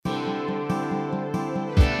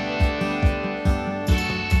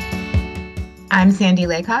I'm Sandy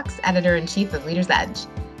Laycox, Editor-in-Chief of Leader's Edge.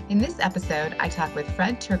 In this episode, I talk with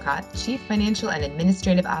Fred Turcotte, Chief Financial and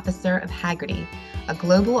Administrative Officer of Hagerty, a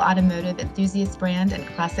global automotive enthusiast brand and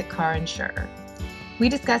classic car insurer. We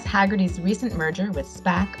discuss Hagerty's recent merger with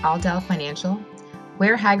SPAC Aldel Financial,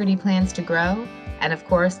 where Hagerty plans to grow, and of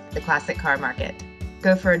course, the classic car market.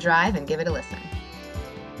 Go for a drive and give it a listen.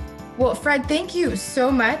 Well, Fred, thank you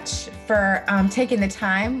so much for taking the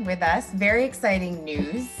time with us. Very exciting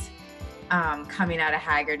news coming out of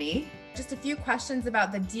Hagerty. Just a few questions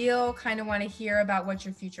about the deal. Kind of want to hear about what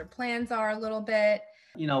your future plans are a little bit.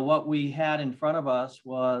 You know, what we had in front of us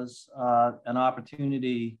was an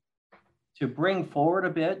opportunity to bring forward a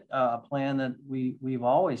bit a plan that we've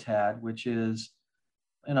always had, which is,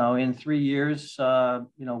 you know, in 3 years,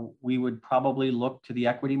 we would probably look to the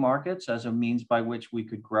equity markets as a means by which we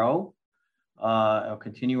could grow or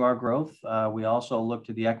continue our growth. We also look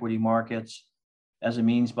to the equity markets as a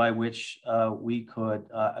means by which we could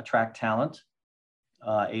attract talent,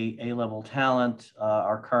 A-level talent.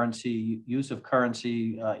 Our currency, use of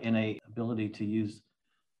currency in a ability to use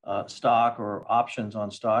stock or options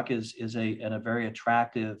on stock is a very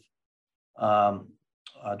attractive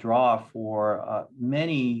draw for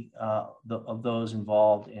many of those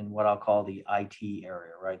involved in what I'll call the IT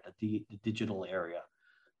area, right? The digital area.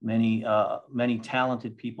 Many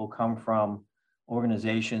talented people come from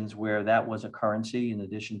organizations where that was a currency in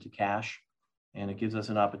addition to cash, and it gives us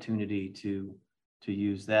an opportunity to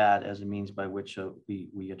use that as a means by which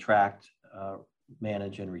we attract,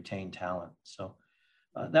 manage, and retain talent. So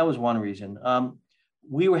that was one reason.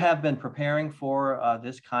 We have been preparing for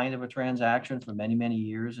this kind of a transaction for many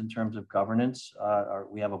years in terms of governance.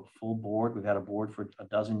 We have a full board. We've had a board for a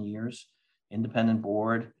dozen years, independent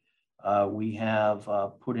board. We have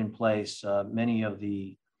put in place many of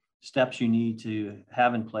the steps you need to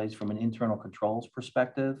have in place from an internal controls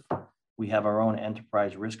perspective. We have our own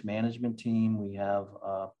enterprise risk management team. We have,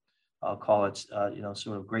 I'll call it,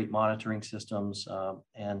 sort of great monitoring systems.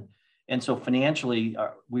 And so financially,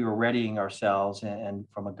 we were readying ourselves, and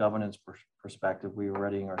from a governance perspective, we were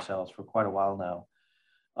readying ourselves for quite a while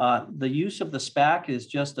now. The use of the SPAC is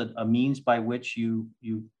just a means by which you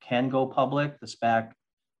can go public. The SPAC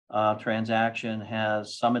transaction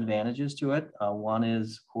has some advantages to it. One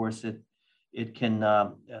is, of course, it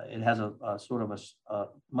has a sort of a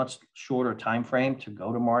much shorter time frame to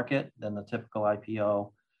go to market than the typical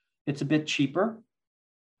IPO. It's a bit cheaper.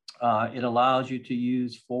 It allows you to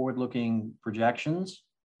use forward-looking projections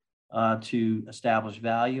to establish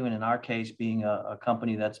value. And in our case, being a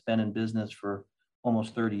company that's been in business for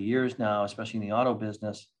almost 30 years now, especially in the auto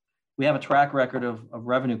business, we have a track record of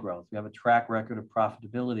revenue growth. We have a track record of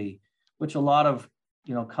profitability, which a lot of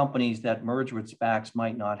companies that merge with SPACs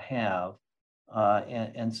might not have.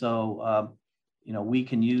 So we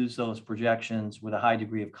can use those projections with a high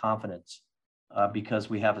degree of confidence because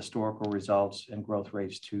we have historical results and growth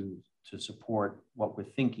rates to support what we're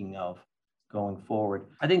thinking of going forward.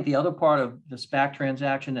 I think the other part of the SPAC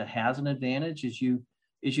transaction that has an advantage is you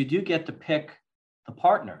do get to pick the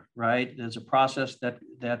partner, right? There's a process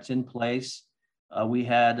that's in place. We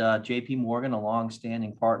had JP Morgan, a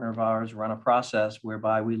long-standing partner of ours, run a process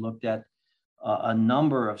whereby we looked at a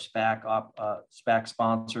number of SPAC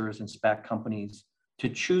sponsors and SPAC companies to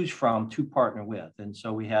choose from to partner with. And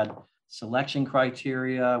so we had selection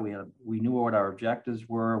criteria. We knew what our objectives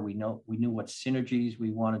were. We knew what synergies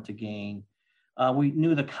we wanted to gain. We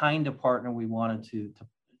knew the kind of partner we wanted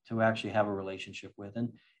to actually have a relationship with.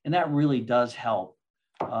 And that really does help.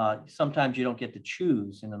 Sometimes you don't get to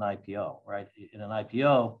choose in an IPO, right? In an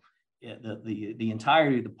IPO, the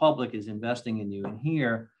entirety of the public is investing in you. And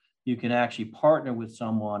here, you can actually partner with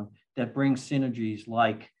someone that brings synergies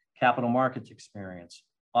like capital markets experience,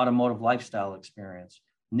 automotive lifestyle experience,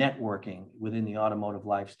 networking within the automotive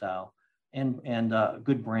lifestyle, and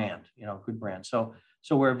good brand, good brand. So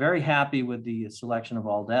we're very happy with the selection of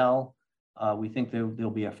Aldel. We think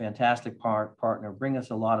they'll be a fantastic partner, bring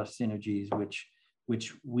us a lot of synergies,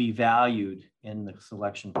 which we valued in the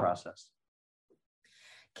selection process.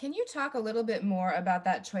 Can you talk a little bit more about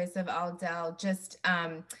that choice of Aldel, just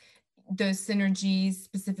those synergies,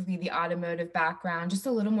 specifically the automotive background, just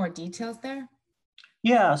a little more details there?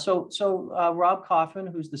 Yeah, so Rob Kauffman,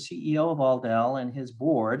 who's the CEO of Aldel, and his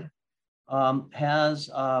board has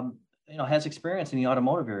experience in the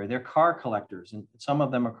automotive area. They're car collectors, and some of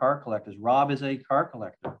them are car collectors. Rob is a car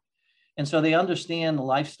collector. And so they understand the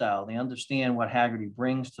lifestyle. They understand what Hagerty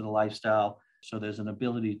brings to the lifestyle. So there's an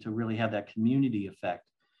ability to really have that community effect.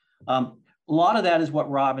 A lot of that is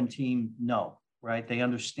what Rob and team know, right? They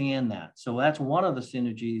understand that. So that's one of the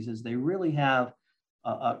synergies is they really have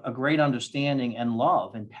a great understanding and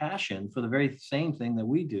love and passion for the very same thing that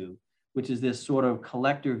we do, which is this sort of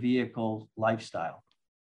collector vehicle lifestyle.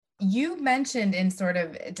 You mentioned in sort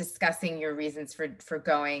of discussing your reasons for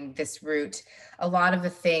going this route, a lot of the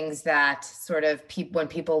things that sort of when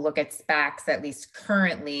people look at SPACs, at least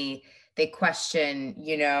currently, they question,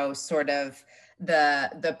 sort of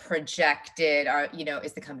the projected,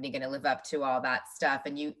 is the company going to live up to all that stuff?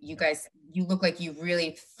 And you guys, you look like you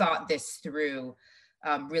really thought this through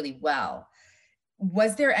really well.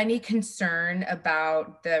 Was there any concern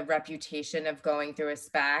about the reputation of going through a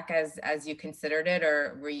SPAC as you considered it,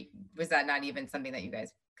 or was that not even something that you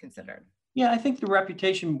guys considered? Yeah, I think the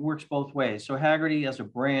reputation works both ways. So Hagerty as a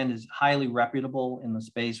brand is highly reputable in the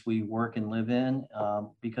space we work and live in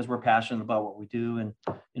because we're passionate about what we do, and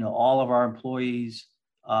all of our employees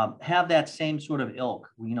have that same sort of ilk.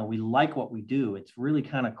 We like what we do. It's really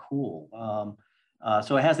kind of cool.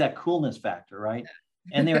 So it has that coolness factor, right?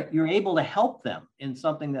 And you're able to help them in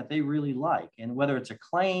something that they really like. And whether it's a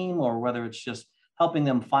claim or whether it's just helping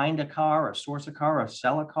them find a car or source a car or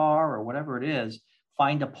sell a car or whatever it is,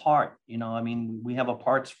 find a part. We have a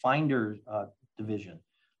parts finder division.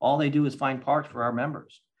 All they do is find parts for our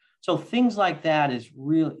members. So things like that is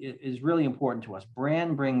really important to us.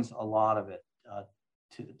 Brand brings a lot of it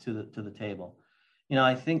to the table.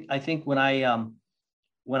 I think when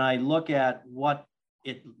I look at what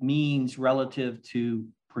it means relative to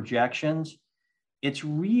projections, it's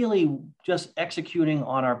really just executing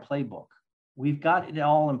on our playbook. We've got it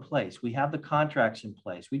all in place. We have the contracts in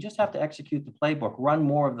place. We just have to execute the playbook, run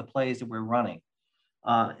more of the plays that we're running.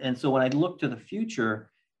 And so when I look to the future,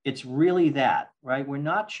 it's really that, right? We're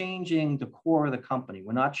not changing the core of the company.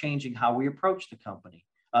 We're not changing how we approach the company,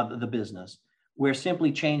 the business. We're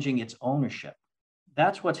simply changing its ownership.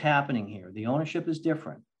 That's what's happening here. The ownership is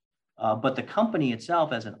different. But the company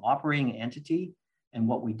itself as an operating entity and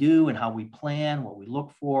what we do and how we plan, what we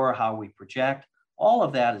look for, how we project, all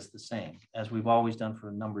of that is the same as we've always done for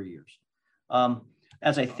a number of years.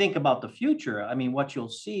 As I think about the future, what you'll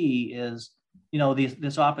see is,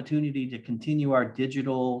 this opportunity to continue our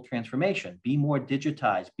digital transformation, be more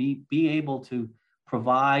digitized, be able to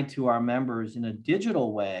provide to our members in a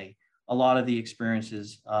digital way a lot of the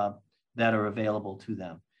experiences that are available to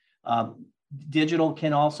them. Digital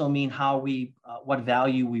can also mean what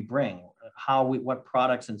value we bring, what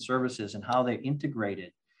products and services and how they're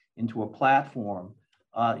integrated into a platform.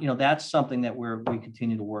 That's something that we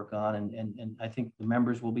continue to work on, and I think the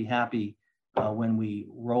members will be happy when we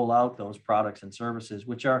roll out those products and services,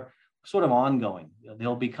 which are sort of ongoing.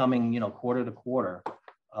 They'll be coming, quarter to quarter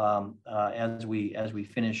as we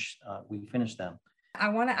finish them. I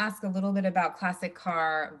want to ask a little bit about classic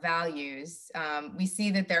car values. We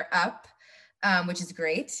see that they're up, which is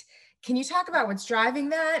great. Can you talk about what's driving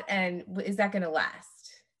that, and is that going to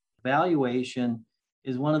last? Valuation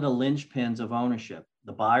is one of the linchpins of ownership.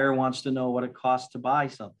 The buyer wants to know what it costs to buy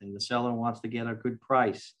something. The seller wants to get a good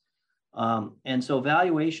price. And so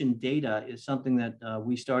valuation data is something that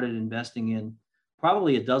we started investing in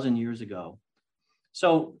probably a dozen years ago.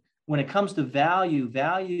 So when it comes to value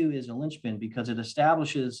is a linchpin because it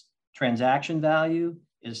establishes transaction value,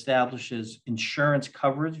 it establishes insurance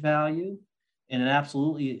coverage value, and it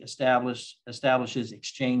absolutely establishes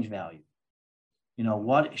exchange value.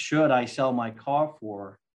 What should I sell my car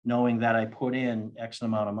for, knowing that I put in X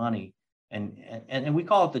amount of money? And we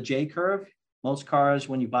call it the J curve. Most cars,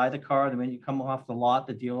 when you buy the car, the minute you come off the lot,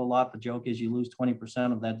 the dealer lot, the joke is you lose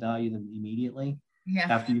 20% of that value immediately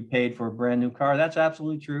after you paid for a brand new car. That's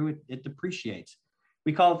absolutely true. It depreciates.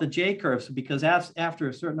 We call it the J curve because after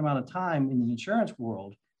a certain amount of time in the insurance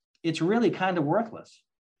world, it's really kind of worthless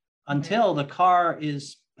until the car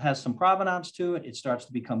has some provenance to it. It starts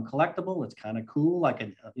to become collectible. It's kind of cool, like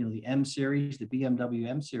the M series, the BMW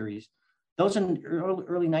M series. Those in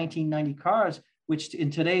early 1990 cars, which in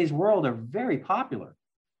today's world are very popular.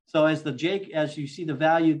 So as you see the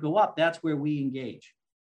value go up, that's where we engage.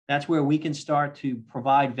 That's where we can start to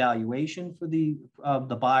provide valuation for the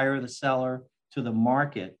buyer, the seller, to the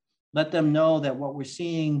market. Let them know that what we're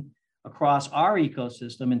seeing across our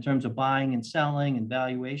ecosystem in terms of buying and selling and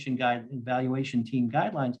valuation team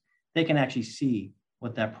guidelines, they can actually see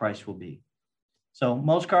what that price will be. So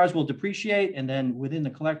most cars will depreciate, and then within the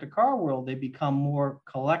collector car world, they become more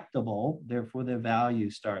collectible. Therefore, their value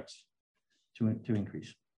starts to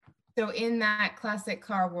increase. So in that classic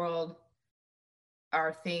car world,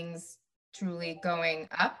 are things truly going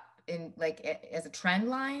up in as a trend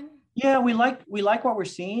line? Yeah, we like what we're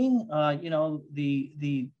seeing.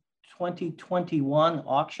 The 2021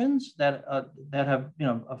 auctions that have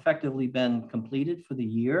effectively been completed for the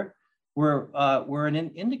year were an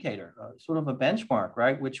indicator, sort of a benchmark,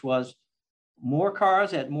 right? Which was more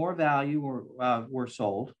cars at more value were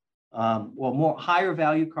sold. Well, more higher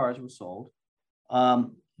value cars were sold.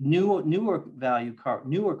 Newer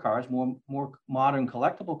cars, more modern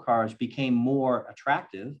collectible cars became more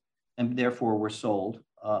attractive, and therefore were sold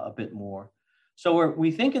a bit more. So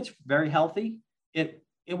we think it's very healthy. It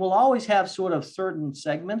will always have sort of certain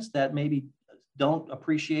segments that maybe don't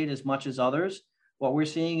appreciate as much as others. What we're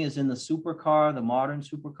seeing is in the supercar, the modern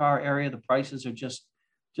supercar area, the prices are just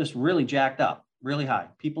really jacked up, really high.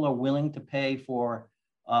 People are willing to pay for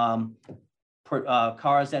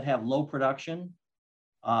cars that have low production,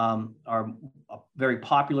 are very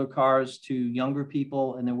popular cars to younger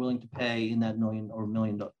people, and they're willing to pay in that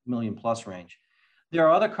million plus range. There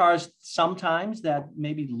are other cars sometimes that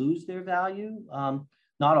maybe lose their value.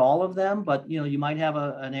 Not all of them, but you might have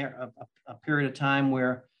a period of time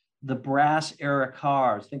where the brass era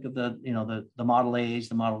cars, think of the Model A's,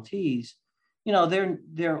 the Model T's,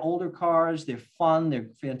 they're older cars, they're fun, they're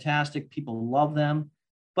fantastic, people love them,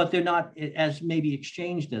 but they're not as maybe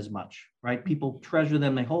exchanged as much, right? People treasure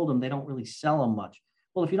them, they hold them, they don't really sell them much.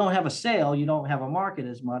 Well, if you don't have a sale, you don't have a market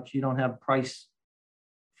as much, you don't have price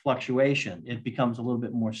fluctuation, it becomes a little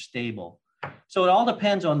bit more stable. So it all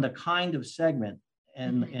depends on the kind of segment.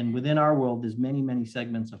 And within our world, there's many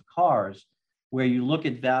segments of cars where you look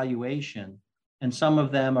at valuation, and some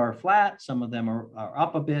of them are flat, some of them are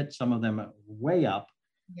up a bit, some of them are way up.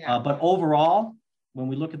 Yeah. But overall, when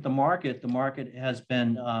we look at the market has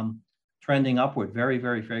been trending upward very,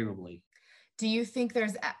 very favorably. Do you think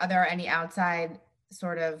are there any outside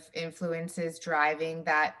sort of influences driving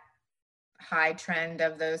that high trend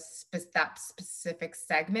of that specific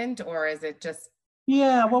segment, or is it just?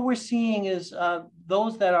 Yeah, what we're seeing is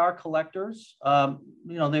those that are collectors,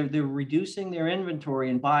 they're reducing their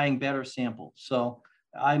inventory and buying better samples. So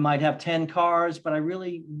I might have 10 cars, but I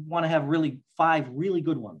really want to have 5 really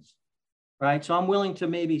good ones, right? So I'm willing to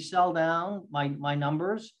maybe sell down my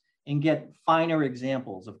numbers and get finer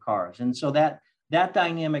examples of cars. And so that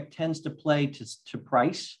dynamic tends to play to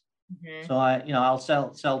price. Mm-hmm. So I'll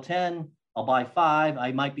sell 10. I'll buy 5.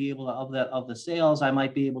 I might be able to, of the sales, I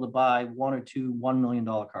might be able to buy 1 or 2 $1 million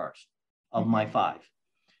cars of my 5.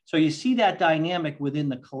 So you see that dynamic within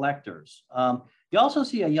the collectors. You also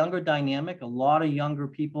see a younger dynamic. A lot of younger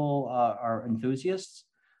people are enthusiasts.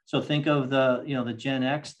 So think of the Gen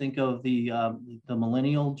X, think of the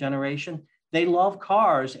millennial generation. They love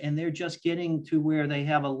cars, and they're just getting to where they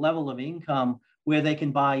have a level of income where they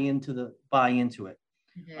can buy into it.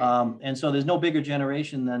 Mm-hmm. And so there's no bigger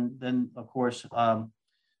generation than of course, the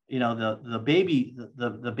baby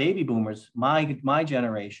boomers, my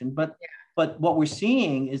generation. But what we're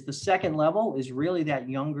seeing is the second level is really that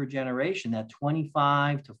younger generation, that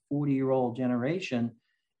 25 to 40-year-old generation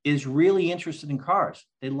is really interested in cars.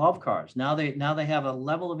 They love cars. Now they have a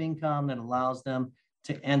level of income that allows them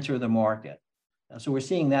to enter the market. So we're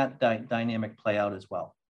seeing that dynamic play out as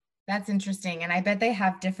well. That's interesting. And I bet they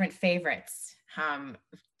have different favorites.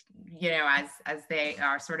 As they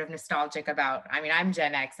are sort of nostalgic about. I mean, I'm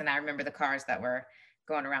Gen X, and I remember the cars that were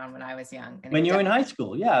going around when I was young. When you're in high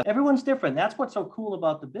school, yeah, everyone's different. That's what's so cool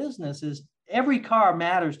about the business is any car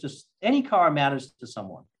matters to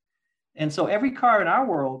someone, and so every car in our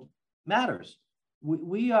world matters.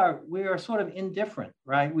 We are sort of indifferent,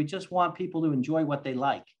 right? We just want people to enjoy what they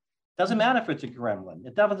like. Doesn't matter if it's a Gremlin.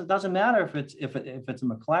 It doesn't matter if it's a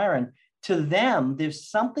McLaren. To them, there's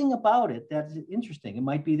something about it that's interesting. It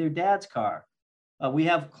might be their dad's car. We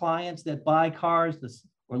have clients that buy cars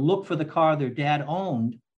or look for the car their dad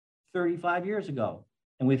owned 35 years ago.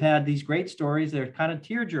 And we've had these great stories. They're kind of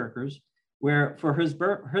tearjerkers where for his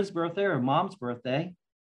birthday or mom's birthday,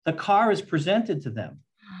 the car is presented to them.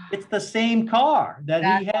 It's the same car that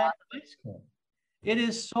he had in high school. It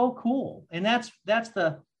is so cool. And that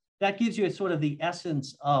gives you a sort of the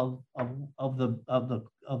essence of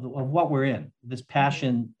what we're in, this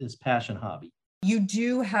passion hobby. You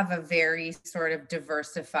do have a very sort of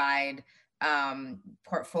diversified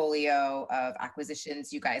portfolio of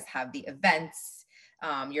acquisitions. You guys have the events,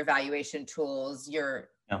 your valuation tools, your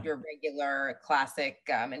regular classic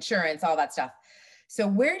insurance, all that stuff. So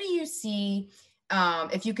where do you see,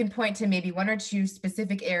 if you can point to maybe 1 or 2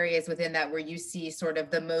 specific areas within that where you see sort of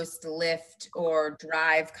the most lift or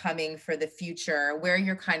drive coming for the future, where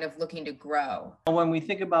you're kind of looking to grow? When we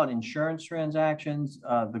think about insurance transactions,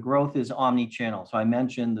 the growth is omni-channel. So I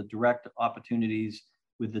mentioned the direct opportunities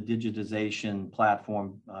with the digitization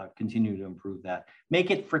platform, continue to improve that.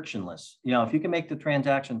 Make it frictionless. If you can make the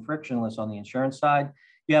transaction frictionless on the insurance side,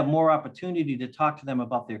 you have more opportunity to talk to them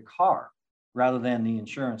about their car rather than the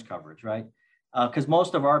insurance coverage, right? because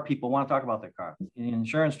most of our people want to talk about their car. The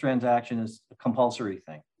insurance transaction is a compulsory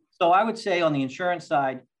thing. So I would say on the insurance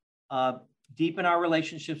side, deepen our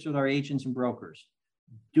relationships with our agents and brokers.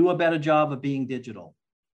 Do a better job of being digital.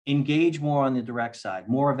 Engage more on the direct side,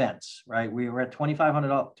 more events, right? We were at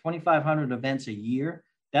 2,500 events a year.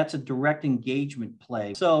 That's a direct engagement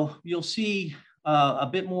play. So you'll see a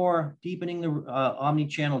bit more deepening the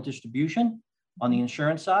omni-channel distribution on the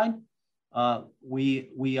insurance side.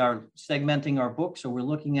 We are segmenting our book. So we're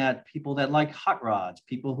looking at people that like hot rods,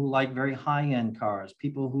 people who like very high-end cars,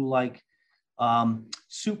 people who like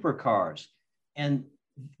supercars. And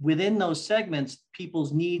within those segments,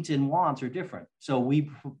 people's needs and wants are different. So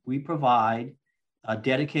we provide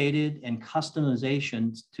dedicated and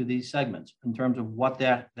customizations to these segments in terms of what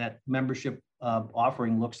that membership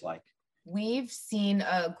offering looks like. We've seen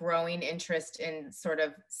a growing interest in sort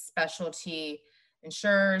of specialty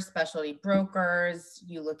insurers, specialty brokers.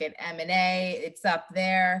 You look at M&A, it's up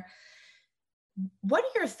there. What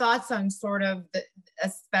are your thoughts on sort of a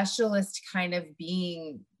specialist kind of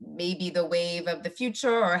being maybe the wave of the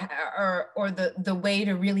future, or the way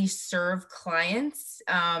to really serve clients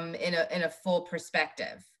in a full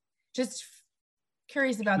perspective? Just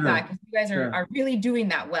curious about that, because you guys are really doing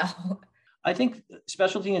that well. I think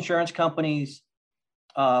specialty insurance companies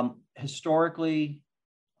historically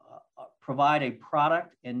provide a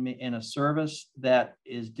product and a service that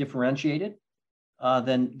is differentiated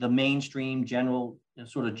than the mainstream general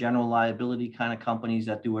liability kind of companies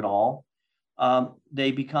that do it all.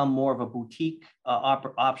 They become more of a boutique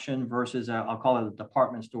option versus I'll call it a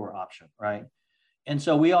department store option, right? And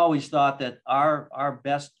so we always thought that our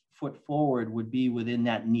best foot forward would be within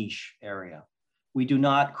that niche area. We do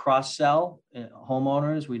not cross-sell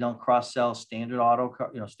homeowners. We don't cross-sell standard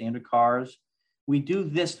standard cars. We do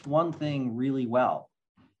this one thing really well.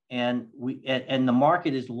 And the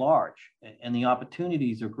market is large and the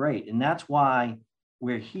opportunities are great. And that's why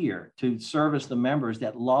we're here, to service the members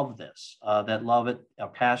that love this, that love it, are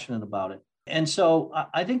passionate about it. And so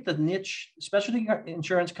I think the niche specialty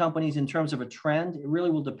insurance companies, in terms of a trend, it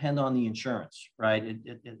really will depend on the insurance, right?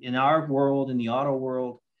 In our world, in the auto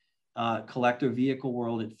world, collector vehicle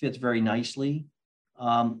world, it fits very nicely.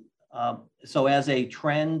 So as a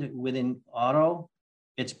trend within auto,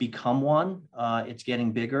 it's become one. It's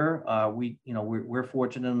getting bigger. We're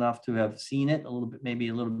fortunate enough to have seen it maybe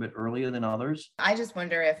a little bit earlier than others. I just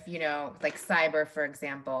wonder if, like cyber, for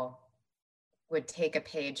example, would take a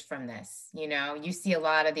page from this. You see a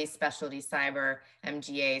lot of these specialty cyber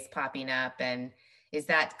MGAs popping up, and is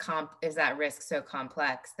that risk so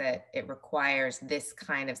complex that it requires this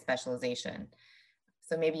kind of specialization?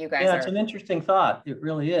 So maybe you guys it's an interesting thought. It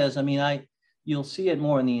really is. I mean, you'll see it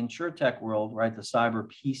more in the insurtech world, right? The cyber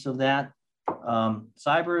piece of that.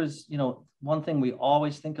 Cyber is, one thing we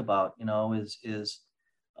always think about, is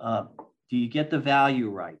do you get the value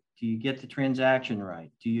right? Do you get the transaction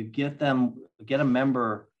right? Do you get a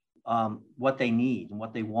member what they need and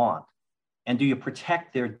what they want? And do you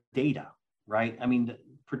protect their data, right? I mean,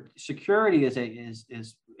 security is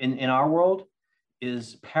in our world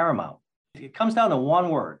is paramount. It comes down to one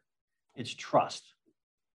word. It's trust.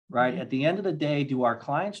 Right? At the end of the day, do our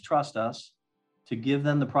clients trust us to give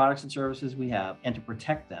them the products and services we have and to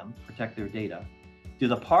protect their data? Do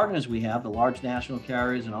the partners we have, the large national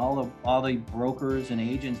carriers and all the brokers and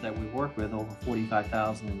agents that we work with, over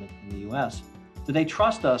 45,000 in the US, do they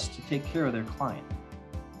trust us to take care of their client?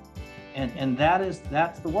 And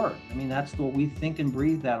that's the word. I mean, that's what we think and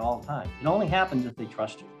breathe that all the time. It only happens if they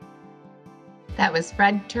trust you. That was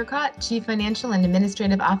Fred Turcotte, Chief Financial and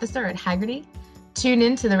Administrative Officer at Hagerty. Tune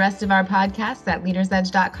in to the rest of our podcasts at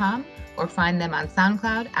leadersedge.com or find them on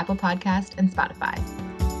SoundCloud, Apple Podcast, and Spotify.